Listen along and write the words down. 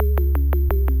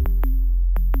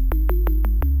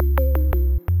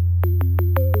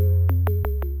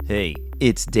Hey,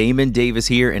 it's Damon Davis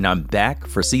here, and I'm back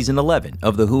for season 11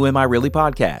 of the Who Am I Really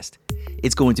podcast.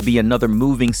 It's going to be another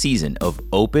moving season of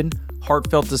open,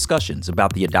 heartfelt discussions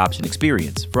about the adoption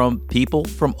experience from people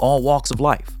from all walks of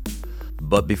life.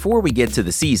 But before we get to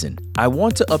the season, I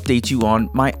want to update you on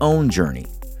my own journey.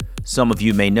 Some of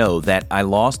you may know that I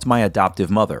lost my adoptive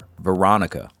mother,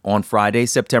 Veronica, on Friday,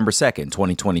 September 2nd,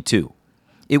 2022.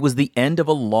 It was the end of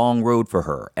a long road for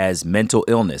her, as mental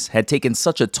illness had taken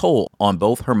such a toll on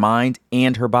both her mind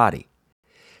and her body.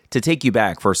 To take you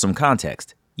back for some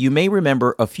context, you may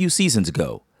remember a few seasons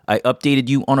ago, I updated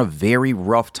you on a very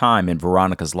rough time in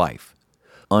Veronica's life.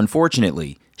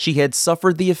 Unfortunately, she had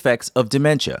suffered the effects of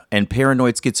dementia and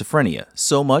paranoid schizophrenia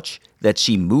so much that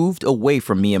she moved away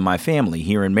from me and my family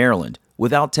here in Maryland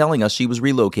without telling us she was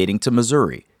relocating to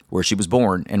Missouri, where she was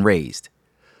born and raised.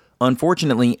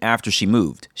 Unfortunately, after she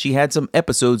moved, she had some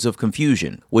episodes of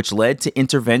confusion, which led to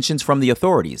interventions from the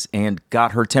authorities and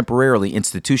got her temporarily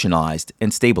institutionalized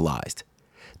and stabilized.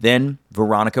 Then,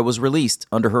 Veronica was released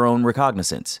under her own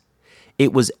recognizance.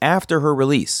 It was after her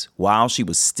release, while she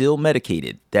was still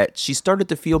medicated, that she started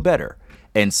to feel better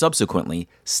and subsequently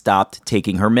stopped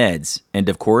taking her meds and,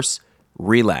 of course,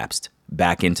 relapsed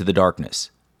back into the darkness.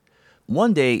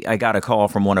 One day, I got a call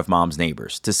from one of Mom's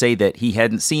neighbors to say that he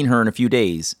hadn't seen her in a few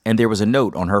days and there was a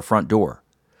note on her front door.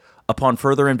 Upon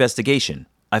further investigation,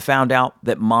 I found out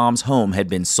that Mom's home had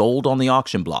been sold on the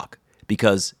auction block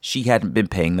because she hadn't been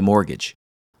paying the mortgage.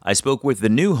 I spoke with the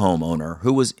new homeowner,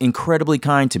 who was incredibly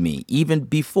kind to me even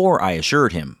before I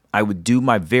assured him I would do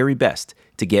my very best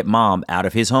to get Mom out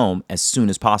of his home as soon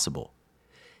as possible.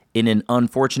 In an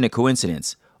unfortunate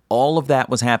coincidence, all of that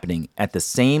was happening at the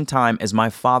same time as my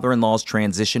father-in-law's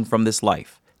transition from this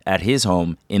life at his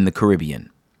home in the Caribbean.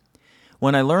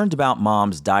 When I learned about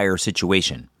Mom's dire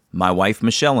situation, my wife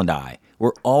Michelle and I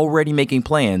were already making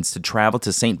plans to travel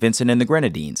to St. Vincent and the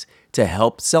Grenadines to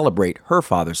help celebrate her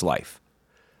father's life.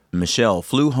 Michelle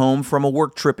flew home from a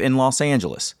work trip in Los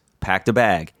Angeles, packed a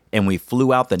bag, and we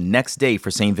flew out the next day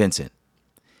for St. Vincent.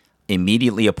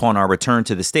 Immediately upon our return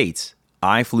to the States,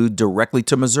 I flew directly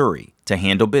to Missouri to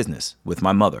handle business with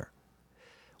my mother.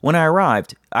 When I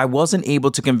arrived, I wasn't able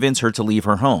to convince her to leave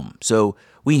her home, so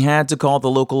we had to call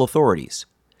the local authorities.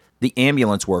 The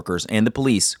ambulance workers and the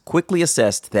police quickly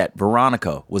assessed that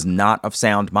Veronica was not of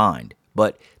sound mind,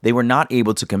 but they were not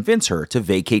able to convince her to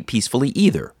vacate peacefully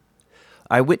either.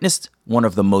 I witnessed one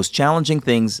of the most challenging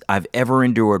things I've ever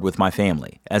endured with my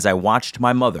family as I watched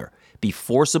my mother be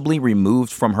forcibly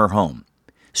removed from her home,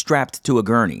 strapped to a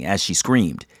gurney as she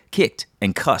screamed, kicked,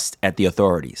 and cussed at the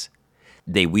authorities.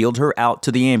 They wheeled her out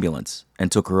to the ambulance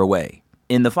and took her away.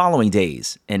 In the following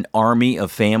days, an army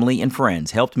of family and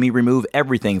friends helped me remove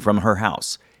everything from her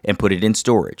house and put it in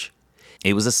storage.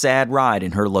 It was a sad ride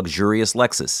in her luxurious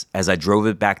Lexus as I drove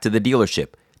it back to the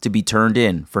dealership to be turned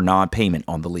in for non-payment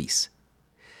on the lease.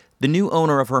 The new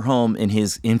owner of her home, in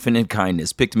his infinite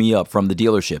kindness, picked me up from the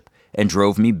dealership and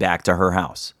drove me back to her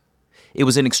house. It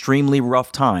was an extremely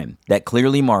rough time that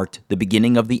clearly marked the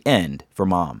beginning of the end for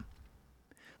Mom.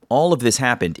 All of this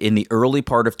happened in the early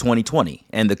part of 2020,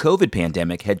 and the COVID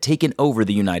pandemic had taken over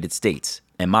the United States,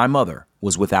 and my mother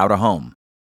was without a home.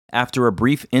 After a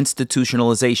brief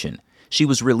institutionalization, she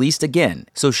was released again,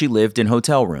 so she lived in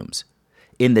hotel rooms.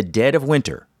 In the dead of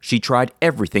winter, she tried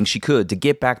everything she could to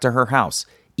get back to her house,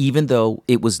 even though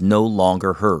it was no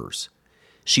longer hers.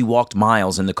 She walked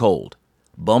miles in the cold,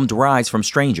 bummed rides from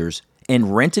strangers,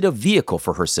 and rented a vehicle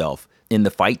for herself in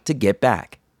the fight to get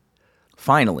back.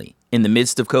 Finally, in the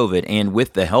midst of COVID and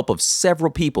with the help of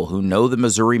several people who know the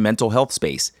Missouri mental health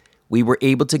space, we were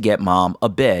able to get Mom a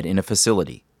bed in a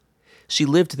facility. She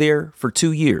lived there for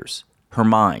 2 years, her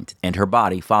mind and her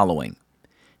body following.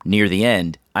 Near the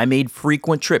end, I made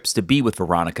frequent trips to be with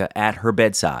Veronica at her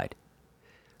bedside.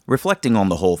 Reflecting on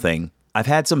the whole thing, I've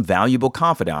had some valuable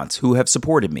confidants who have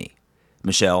supported me.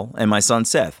 Michelle and my son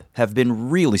Seth have been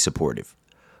really supportive.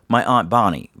 My Aunt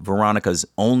Bonnie, Veronica's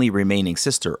only remaining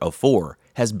sister of 4,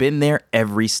 has been there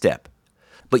every step.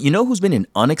 But you know who's been an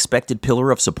unexpected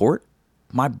pillar of support?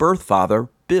 My birth father,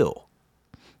 Bill.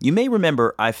 You may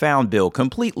remember I found Bill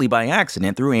completely by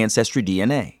accident through Ancestry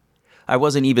DNA. I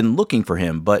wasn't even looking for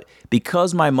him, but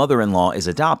because my mother-in-law is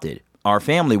adopted, our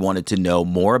family wanted to know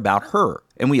more about her,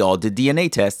 and we all did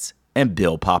DNA tests, and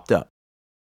Bill popped up.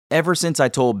 Ever since I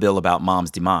told Bill about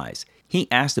Mom's demise, he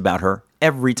asked about her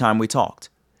every time we talked.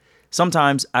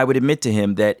 Sometimes I would admit to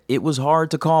him that it was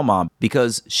hard to call Mom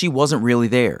because she wasn't really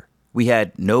there. We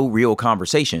had no real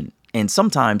conversation, and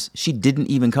sometimes she didn't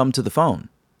even come to the phone.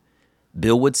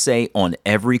 Bill would say on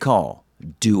every call,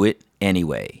 "Do it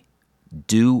anyway.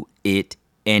 Do it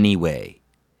anyway."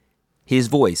 His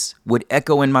voice would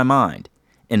echo in my mind,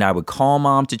 and I would call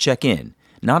Mom to check in,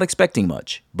 not expecting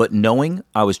much, but knowing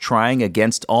I was trying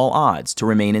against all odds to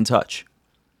remain in touch.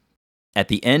 At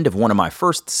the end of one of my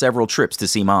first several trips to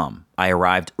see Mom, I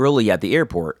arrived early at the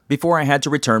airport before I had to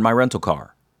return my rental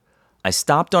car. I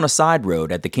stopped on a side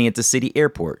road at the Kansas City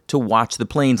airport to watch the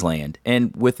planes land,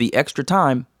 and with the extra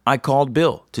time, I called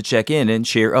Bill to check in and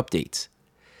share updates.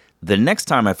 The next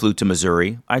time I flew to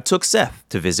Missouri, I took Seth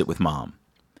to visit with Mom.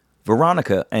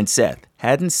 Veronica and Seth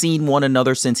hadn't seen one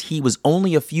another since he was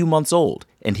only a few months old,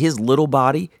 and his little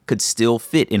body could still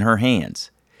fit in her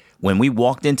hands. When we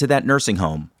walked into that nursing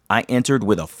home, I entered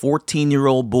with a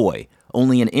 14-year-old boy,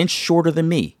 only an inch shorter than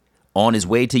me, on his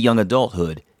way to young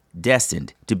adulthood,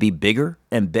 destined to be bigger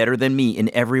and better than me in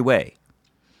every way.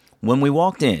 When we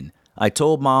walked in, I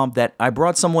told Mom that I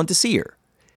brought someone to see her.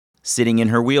 Sitting in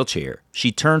her wheelchair,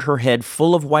 she turned her head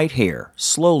full of white hair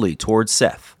slowly towards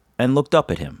Seth and looked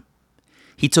up at him.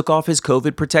 He took off his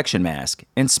COVID protection mask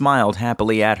and smiled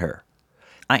happily at her.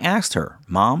 I asked her,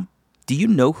 "Mom, do you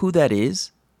know who that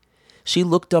is?" She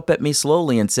looked up at me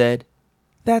slowly and said,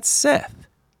 "That's Seth."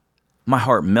 My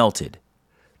heart melted.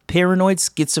 Paranoid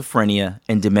schizophrenia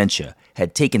and dementia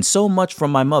had taken so much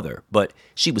from my mother, but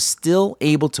she was still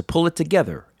able to pull it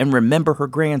together and remember her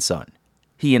grandson.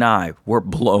 He and I were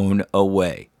blown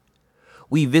away.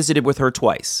 We visited with her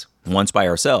twice, once by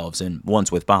ourselves and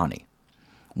once with Bonnie.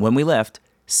 When we left,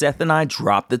 Seth and I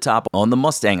dropped the top on the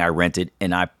Mustang I rented,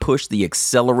 and I pushed the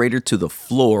accelerator to the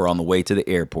floor on the way to the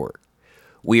airport.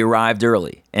 We arrived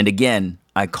early, and again,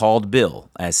 I called Bill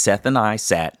as Seth and I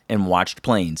sat and watched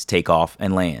planes take off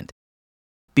and land.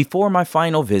 Before my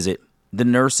final visit, the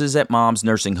nurses at Mom's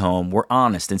nursing home were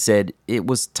honest and said it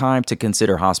was time to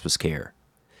consider hospice care.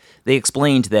 They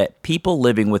explained that people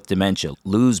living with dementia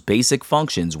lose basic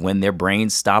functions when their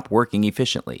brains stop working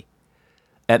efficiently.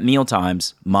 At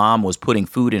mealtimes, Mom was putting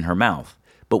food in her mouth,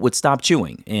 but would stop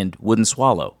chewing and wouldn't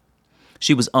swallow.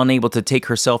 She was unable to take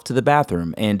herself to the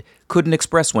bathroom and couldn't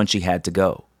express when she had to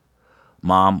go.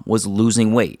 Mom was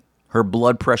losing weight, her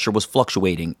blood pressure was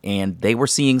fluctuating, and they were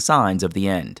seeing signs of the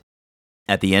end.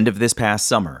 At the end of this past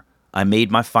summer, I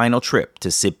made my final trip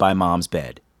to sit by Mom's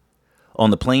bed. On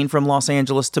the plane from Los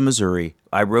Angeles to Missouri,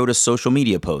 I wrote a social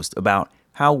media post about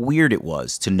how weird it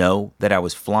was to know that I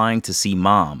was flying to see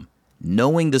Mom,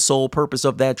 knowing the sole purpose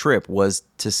of that trip was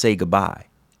to say goodbye.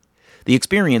 The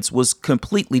experience was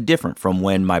completely different from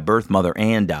when my birth mother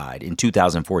Ann died in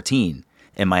 2014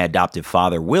 and my adoptive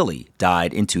father Willie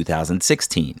died in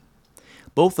 2016.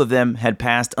 Both of them had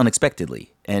passed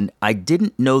unexpectedly, and I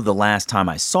didn't know the last time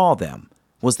I saw them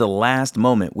was the last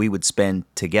moment we would spend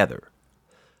together.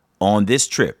 On this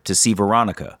trip to see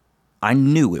Veronica, I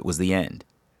knew it was the end.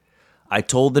 I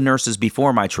told the nurses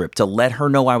before my trip to let her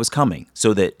know I was coming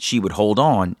so that she would hold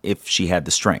on if she had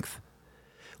the strength.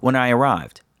 When I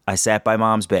arrived, I sat by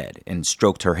Mom's bed and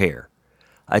stroked her hair.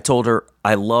 I told her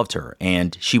I loved her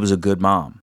and she was a good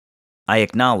mom. I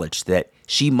acknowledged that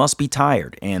she must be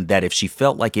tired and that if she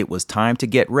felt like it was time to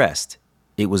get rest,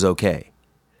 it was okay.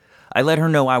 I let her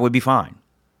know I would be fine.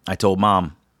 I told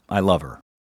Mom I love her.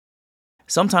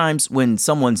 Sometimes when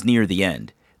someone's near the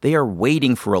end, they are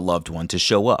waiting for a loved one to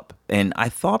show up, and I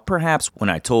thought perhaps when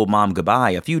I told Mom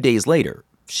goodbye a few days later,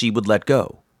 she would let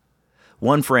go.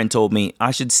 One friend told me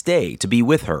I should stay to be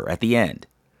with her at the end.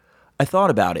 I thought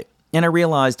about it, and I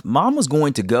realized Mom was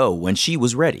going to go when she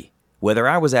was ready. Whether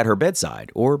I was at her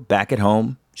bedside or back at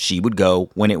home, she would go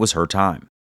when it was her time.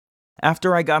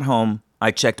 After I got home,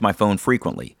 I checked my phone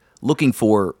frequently, looking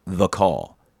for the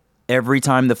call. Every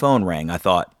time the phone rang, I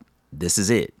thought, this is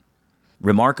it.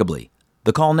 Remarkably,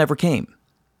 the call never came.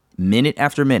 Minute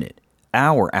after minute,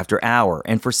 hour after hour,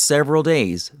 and for several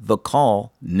days, the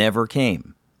call never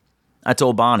came. I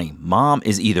told Bonnie, Mom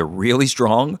is either really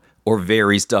strong or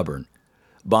very stubborn.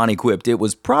 Bonnie quipped it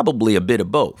was probably a bit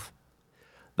of both.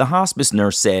 The hospice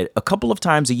nurse said a couple of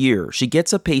times a year she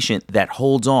gets a patient that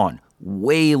holds on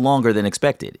way longer than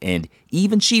expected, and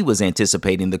even she was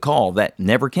anticipating the call that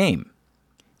never came.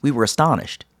 We were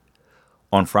astonished.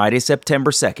 On Friday,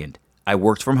 September 2nd, I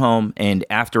worked from home, and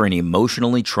after an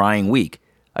emotionally trying week,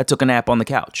 I took a nap on the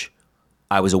couch.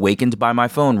 I was awakened by my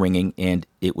phone ringing, and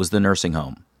it was the nursing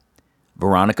home.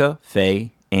 Veronica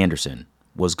Faye Anderson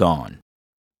was gone.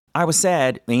 I was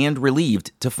sad and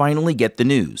relieved to finally get the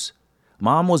news.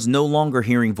 Mom was no longer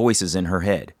hearing voices in her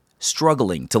head,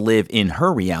 struggling to live in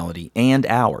her reality and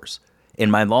ours,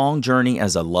 and my long journey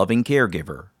as a loving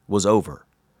caregiver was over.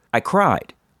 I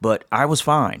cried, but I was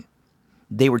fine.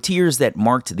 They were tears that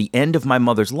marked the end of my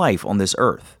mother's life on this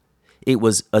earth. It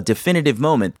was a definitive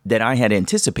moment that I had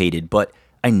anticipated, but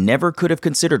I never could have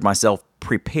considered myself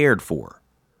prepared for.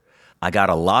 I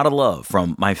got a lot of love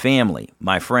from my family,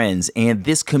 my friends, and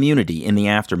this community in the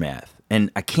aftermath, and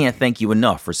I can't thank you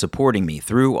enough for supporting me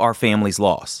through our family's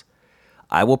loss.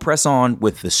 I will press on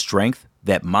with the strength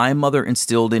that my mother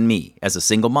instilled in me as a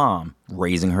single mom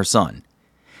raising her son.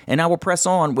 And I will press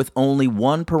on with only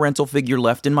one parental figure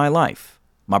left in my life,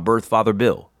 my birth father,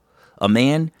 Bill, a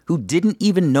man who didn't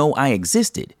even know I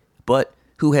existed, but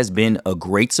who has been a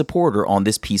great supporter on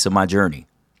this piece of my journey.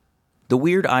 The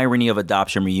weird irony of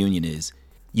Adoption Reunion is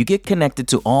you get connected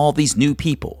to all these new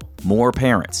people, more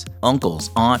parents, uncles,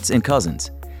 aunts, and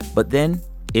cousins. But then,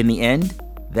 in the end,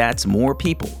 that's more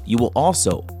people you will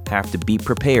also have to be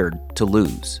prepared to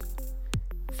lose.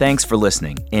 Thanks for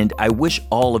listening, and I wish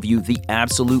all of you the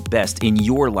absolute best in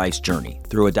your life's journey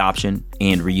through adoption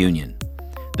and reunion.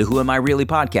 The Who Am I Really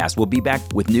podcast will be back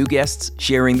with new guests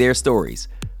sharing their stories.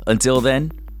 Until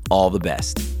then, all the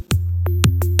best.